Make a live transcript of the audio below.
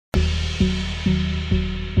I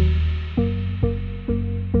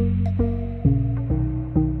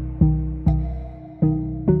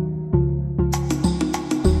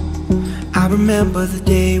remember the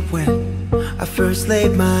day when I first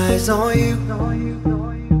laid my eyes on you.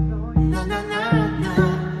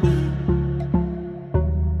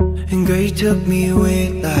 And girl, you took me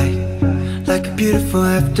away like a beautiful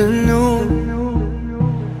afternoon.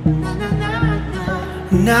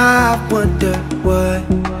 Now I wonder what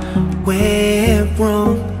went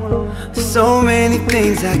wrong. There's so many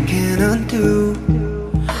things I can't undo.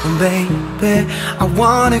 And baby, I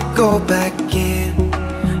wanna go back in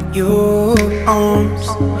your arms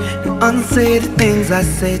and unsay the things I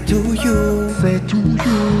said to you.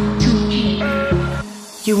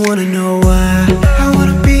 You wanna know why I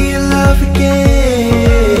wanna be in love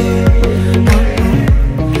again.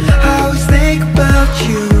 I always think about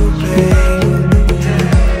you, babe.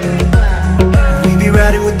 We be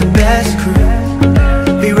riding with the best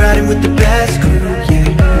crew, be riding with the best crew, yeah.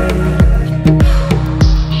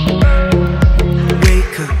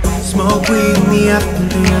 Wake up, smoke weed in the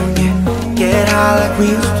afternoon, yeah. Get high like we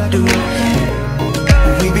used to do,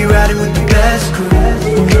 yeah. We be riding with the best crew.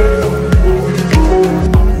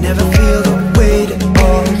 Never feel the weight at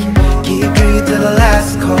all, yeah. Keep drinking till the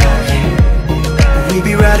last call, yeah. We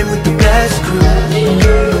be riding with the best crew.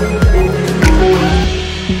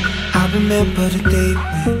 I remember the day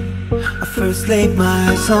when I first laid my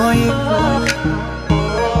eyes on you.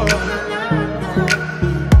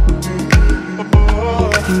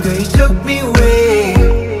 And girl, you took me away,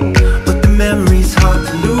 but the memory's hard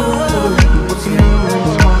to lose.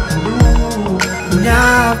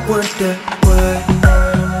 Now I wonder what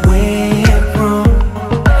went wrong.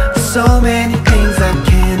 There's so many things I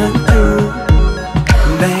can't undo.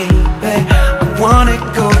 Baby, I wanna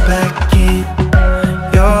go back in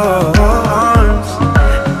your arms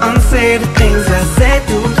and unsay the things I said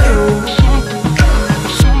to you.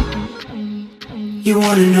 You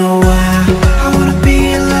wanna know why I wanna be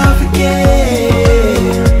in love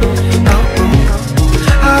again.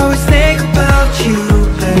 I always think about you,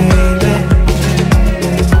 baby.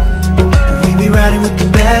 We be riding with the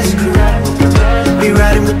best crew, be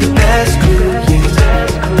riding with the best crew, yeah.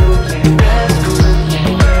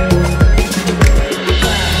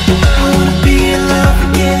 I wanna be in love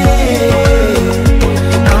again.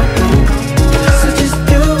 So just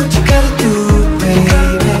do what you gotta do,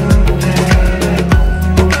 baby.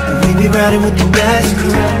 We be riding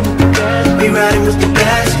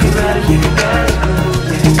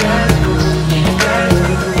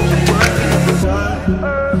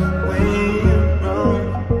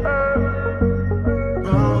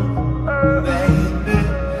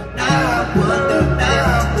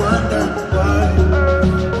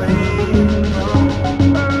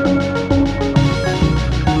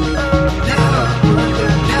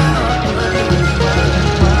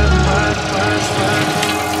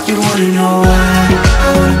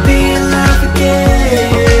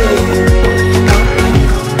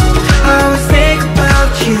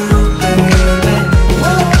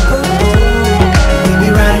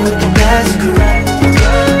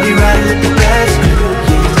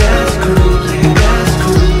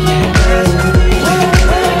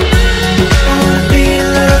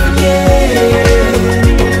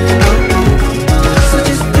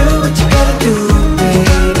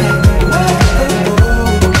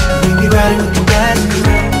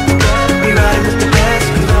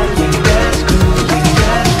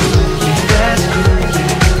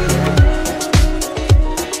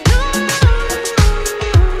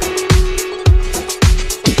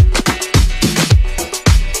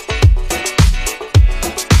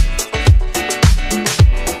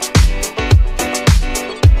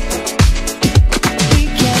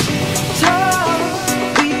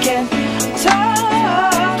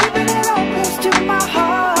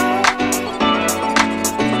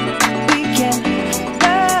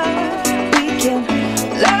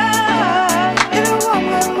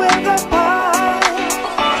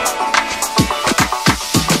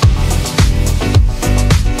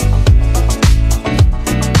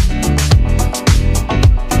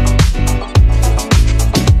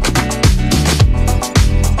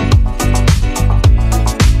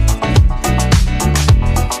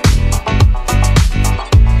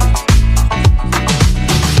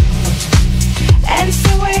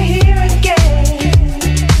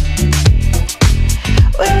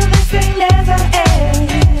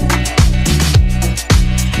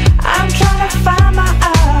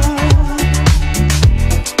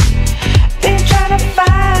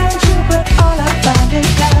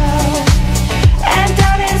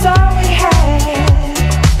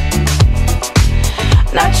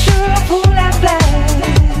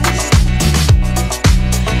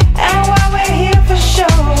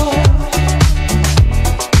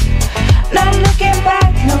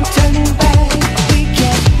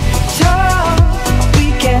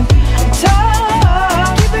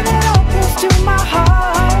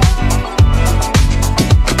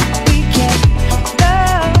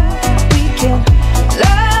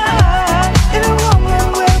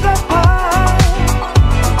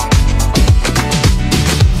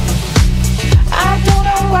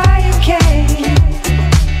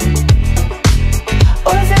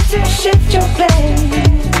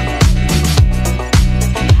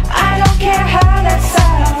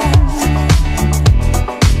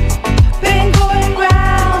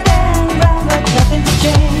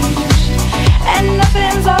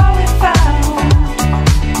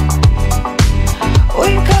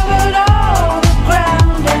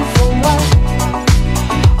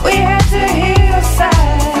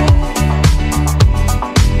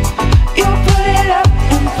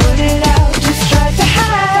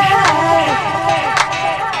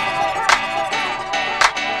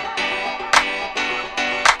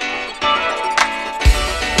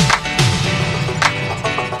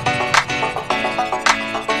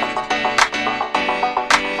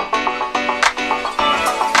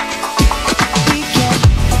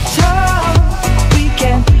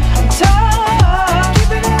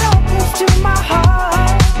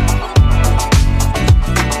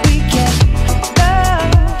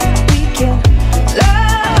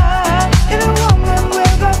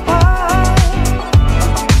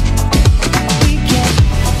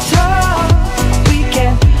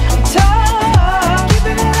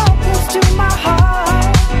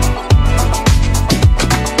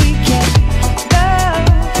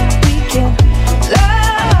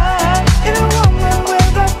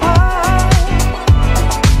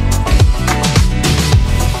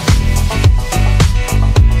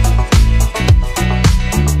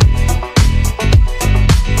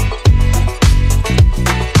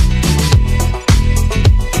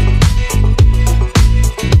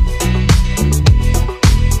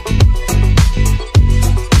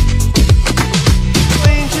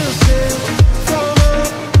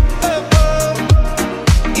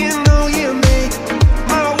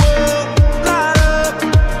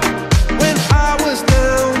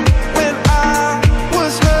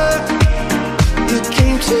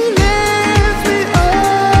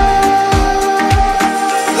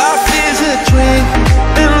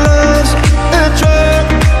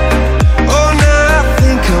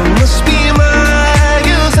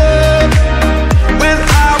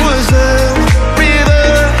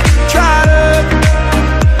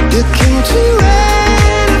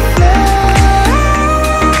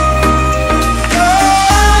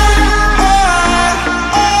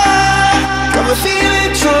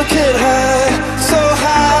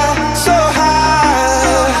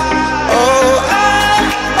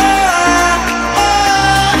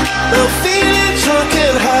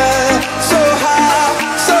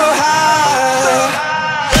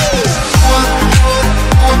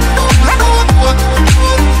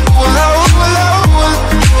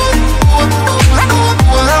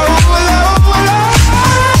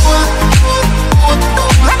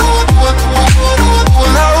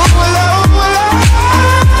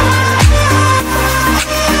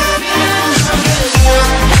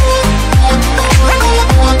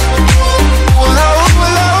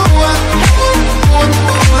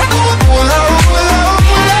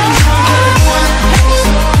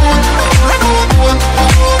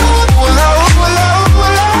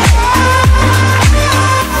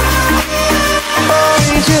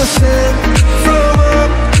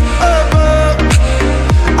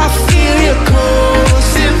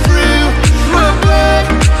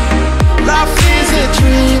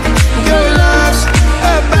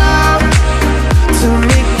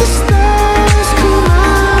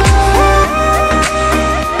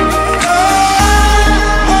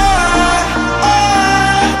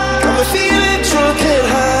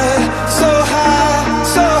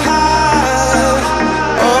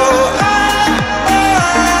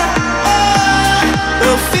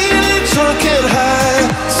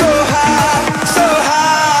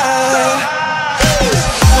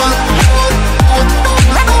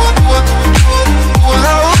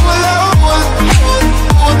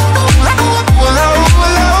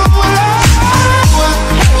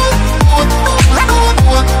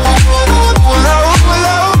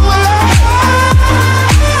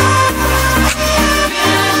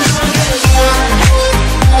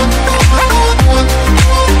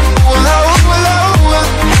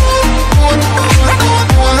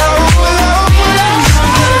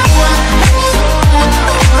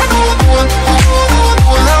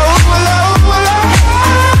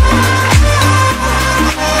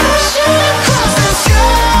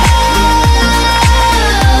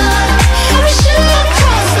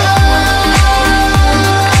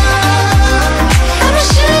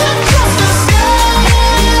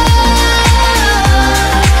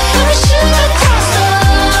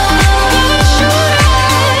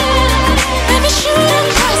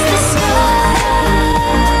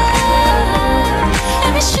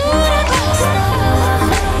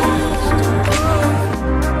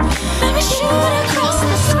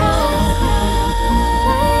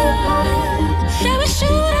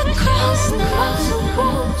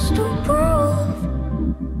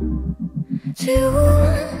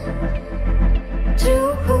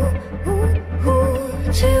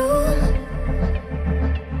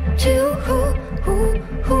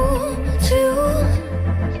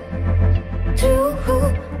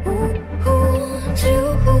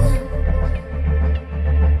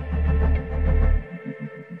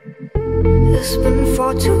It's been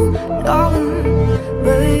far too long,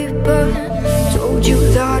 baby. Told you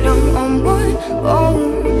that I'm on my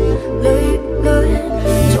own lately.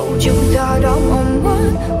 Told you that I'm on my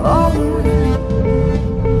own.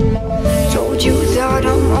 Told you that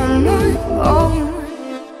I'm on my own.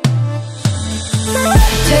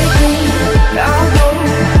 Take me, I'll go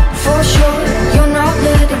for sure. You're not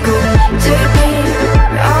letting go. Take me,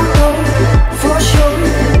 I'll go for sure.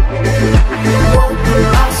 What am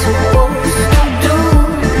I supposed to do?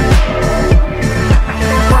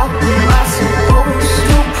 What am I supposed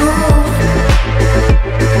to prove?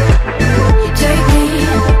 Take me,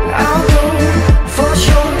 I'll go for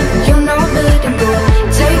sure. You're not letting go.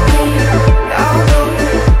 Take me, I'll go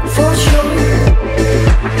for sure.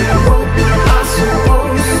 What am I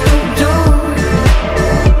supposed to do?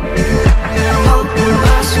 What am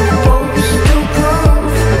I supposed to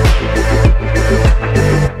prove?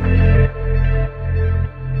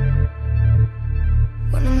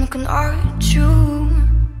 When I'm looking at you,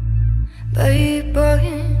 baby.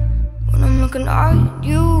 When I'm looking at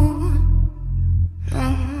you, no.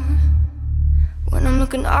 When I'm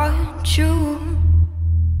looking at you,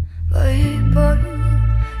 baby.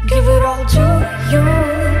 Give it all to you,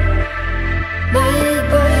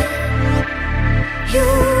 baby. You,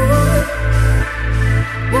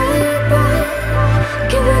 baby.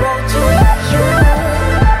 Give it all to you,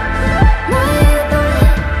 baby.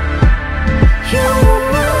 You,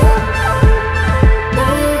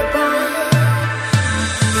 baby.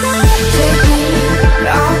 Take me,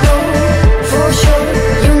 I'll go for sure.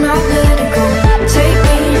 You're not letting go. Take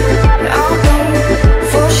me, I'll go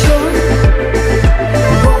for sure.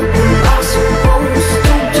 What am I supposed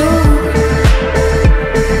to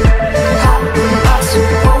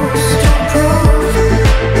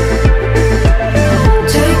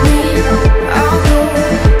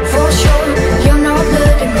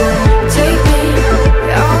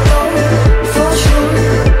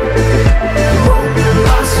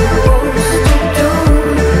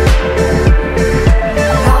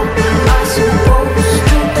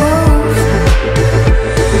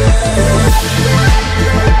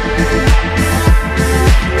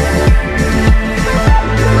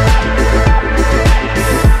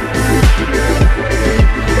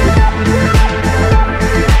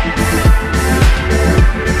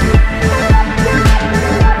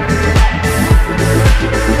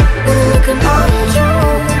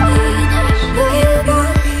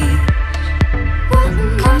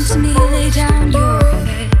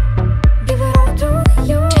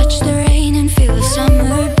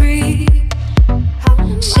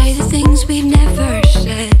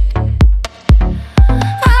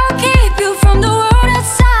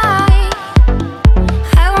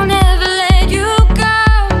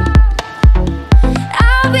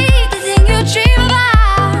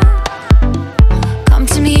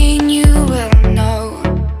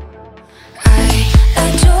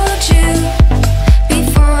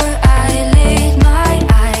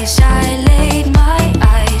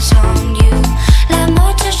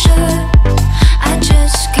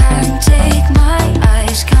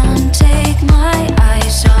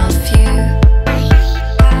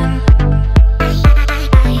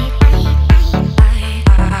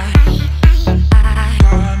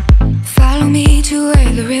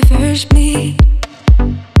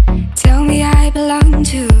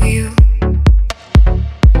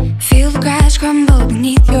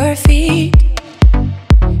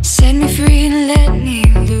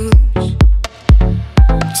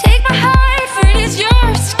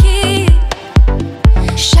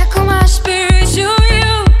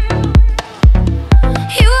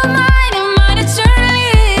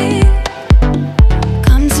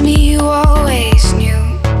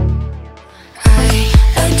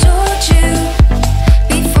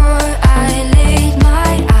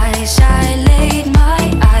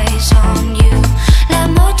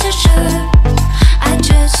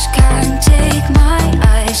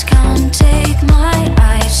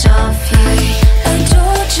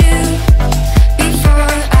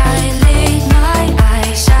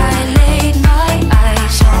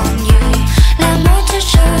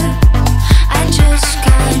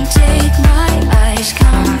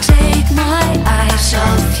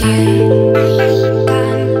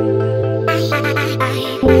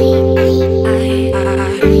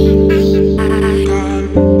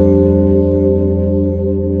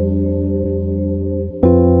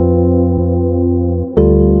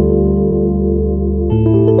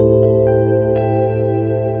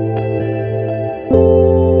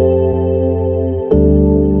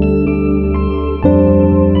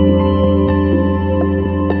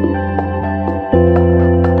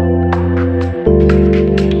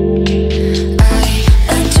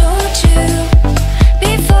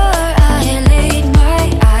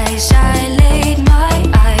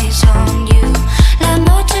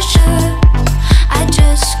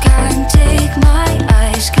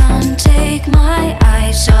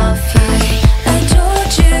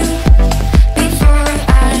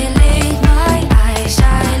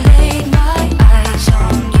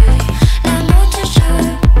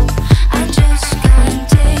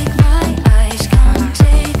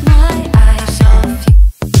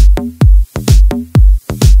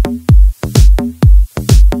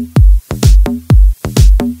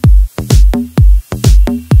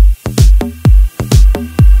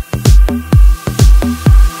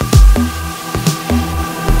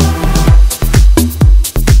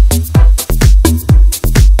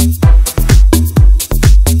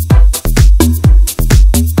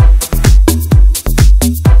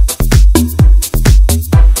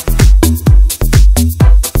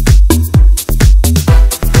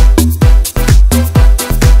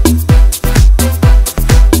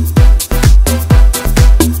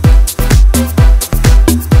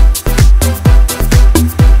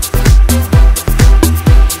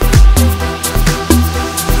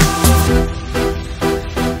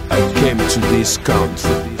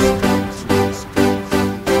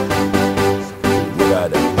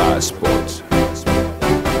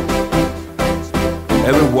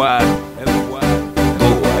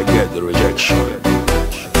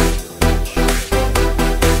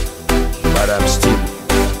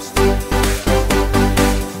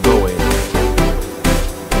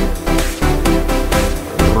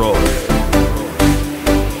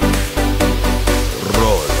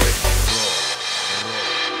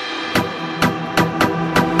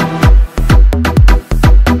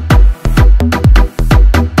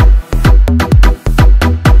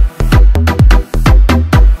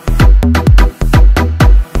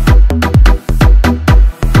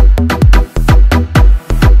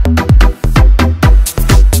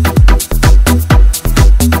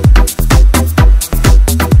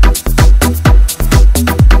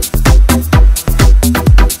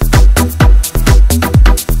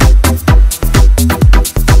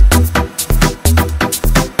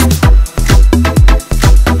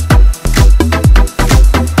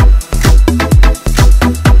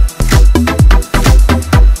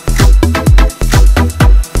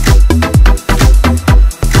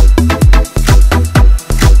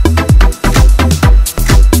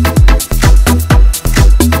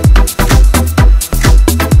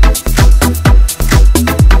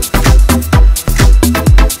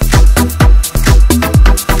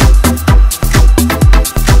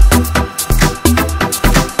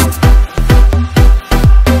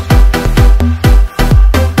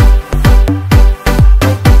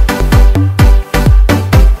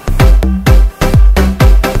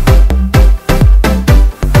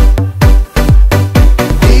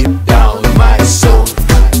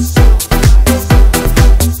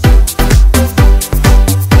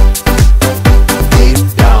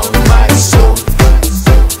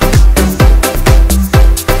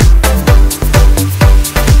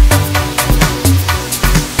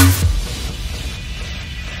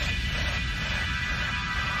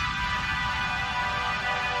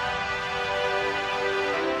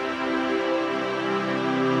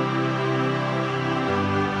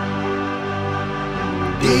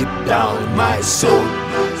deep down in my soul.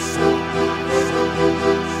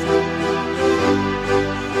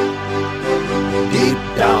 Deep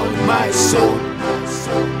down in my soul.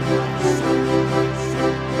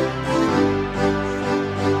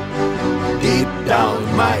 Deep down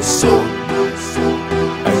in my soul.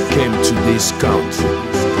 I came to this country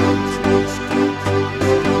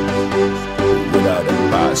without a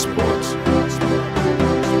passport.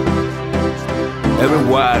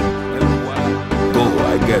 Everywhere go,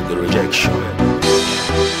 I get the rejection,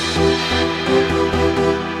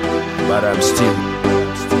 but I'm still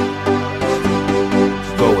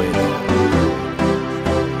going on,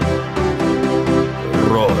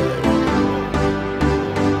 rolling,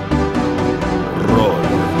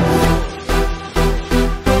 rolling.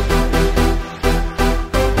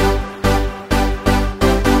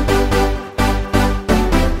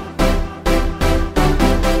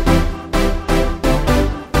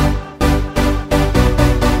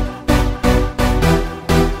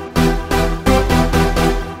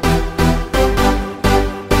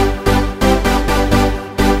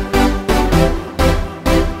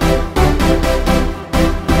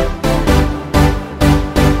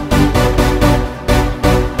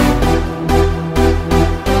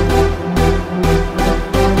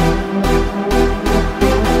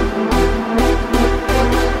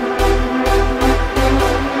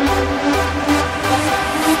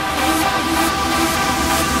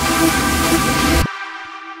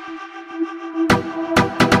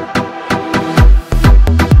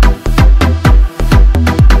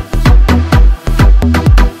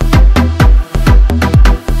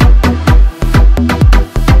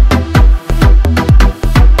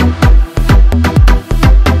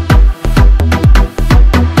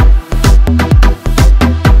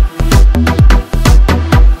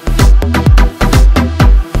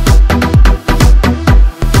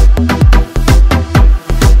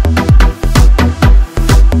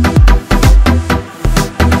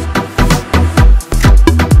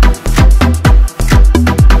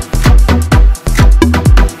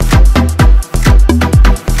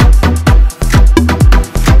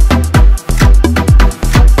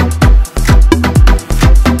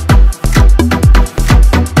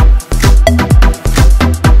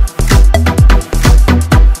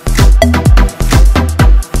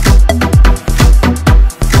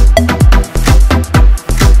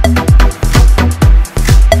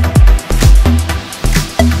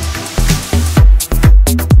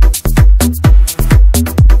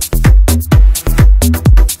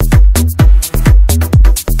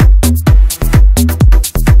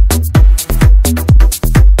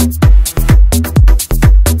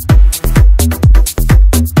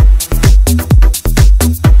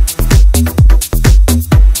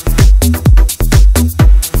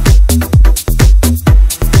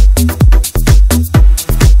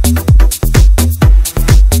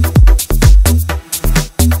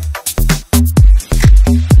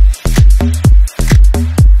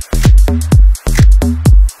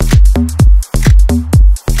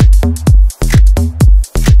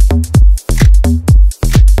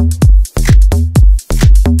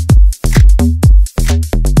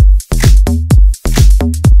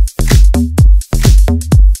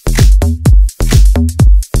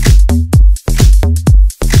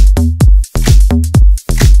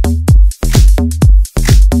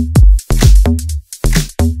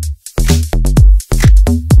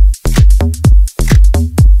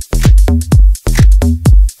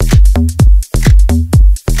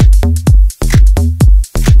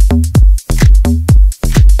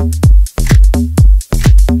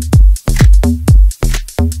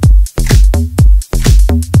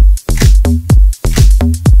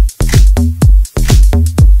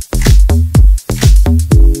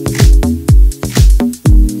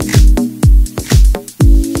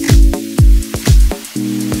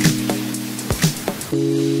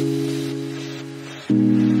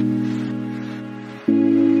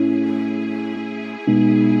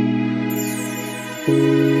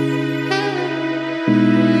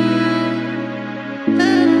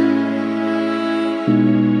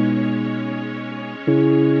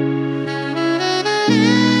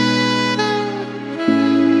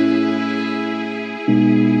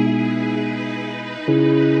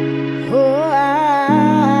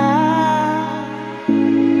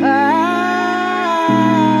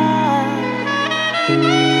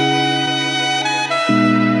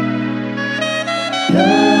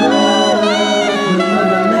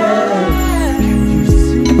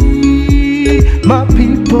 my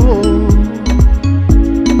people.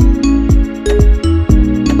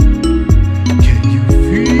 Can you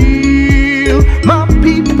feel my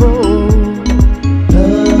people?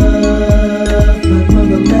 Love the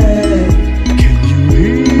motherland. Can you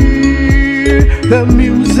hear the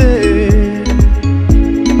music?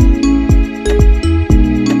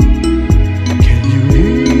 Can you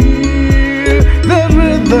hear the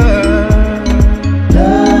rhythm?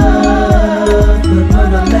 Love the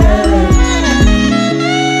motherland.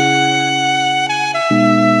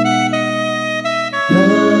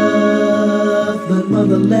 Love the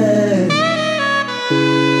motherland.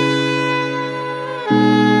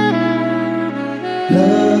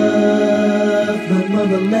 Love the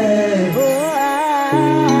motherland.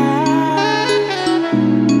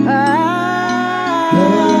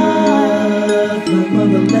 Love the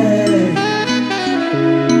motherland.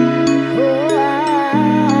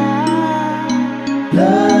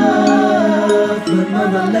 Love the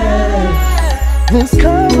motherland.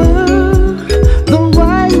 Discover the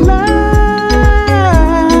white life.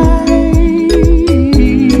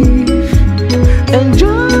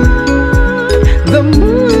 Enjoy the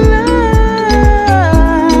moonlight.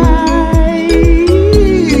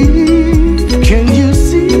 Can you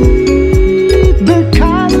see the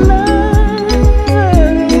colors?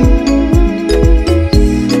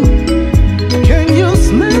 Can you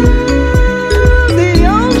smell the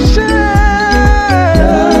ocean?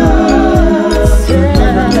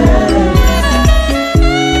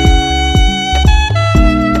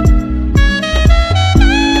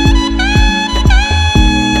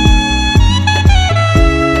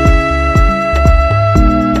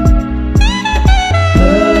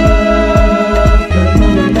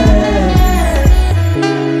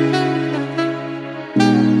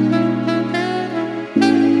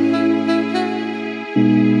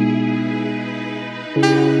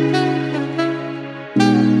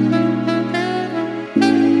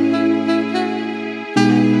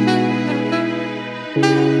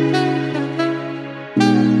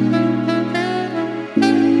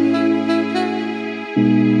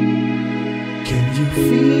 Can you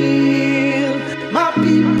feel my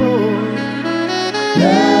people?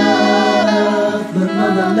 Love the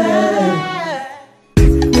motherland.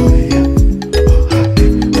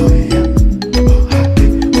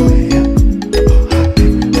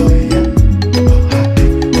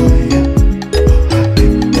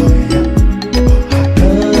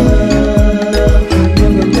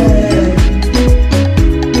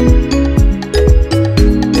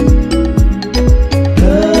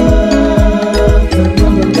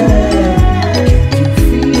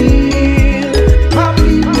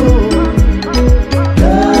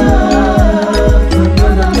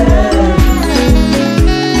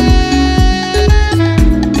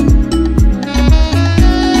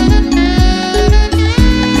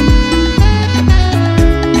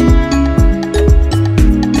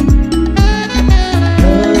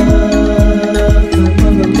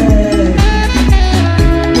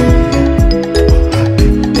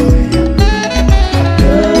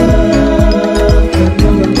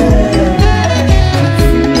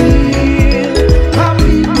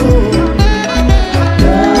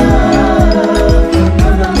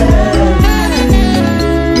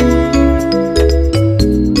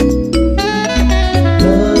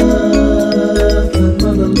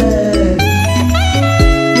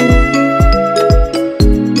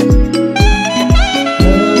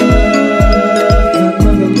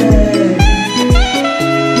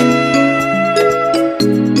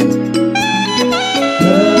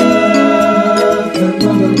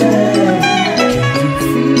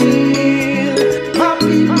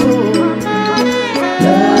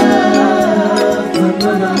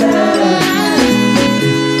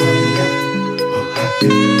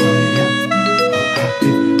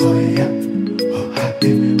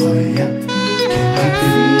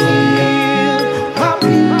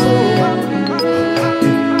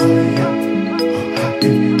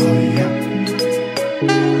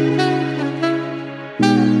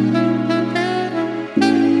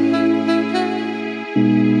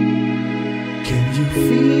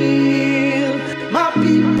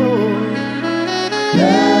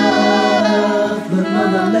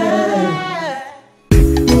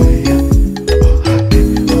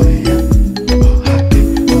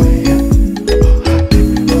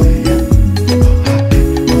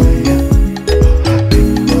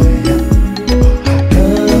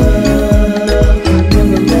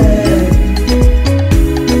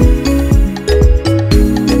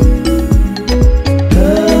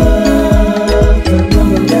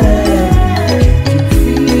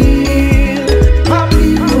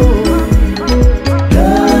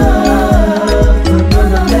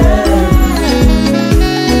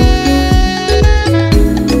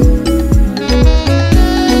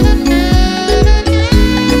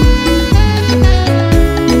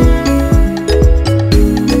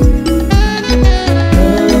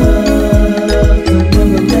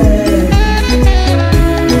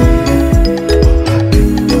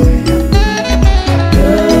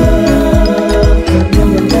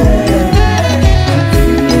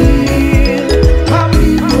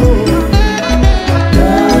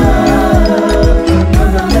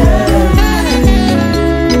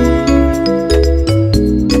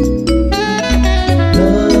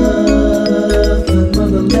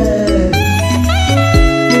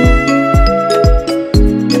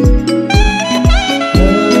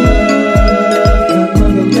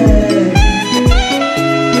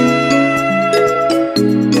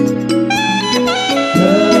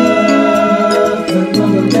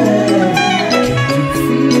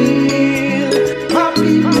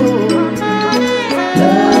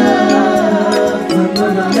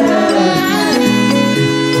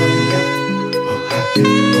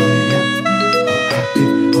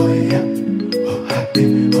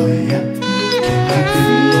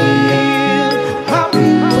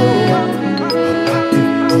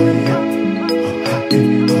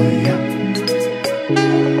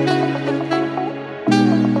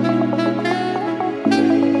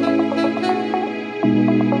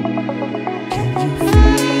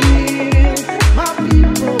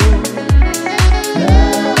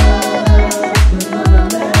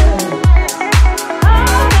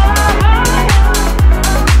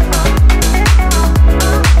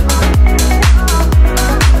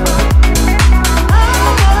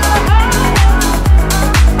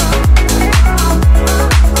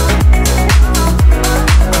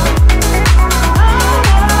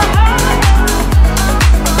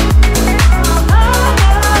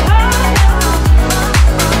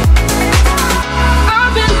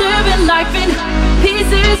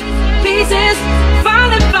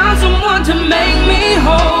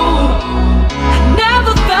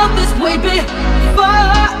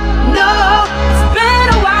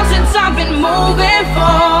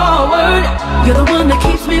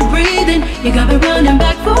 You got me running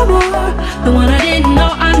back for more. The one I didn't know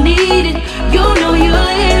I needed. You know you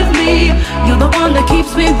live me. You're the one that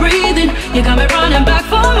keeps me breathing. You got me running back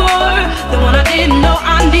for more. The one I didn't know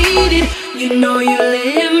I needed. You know you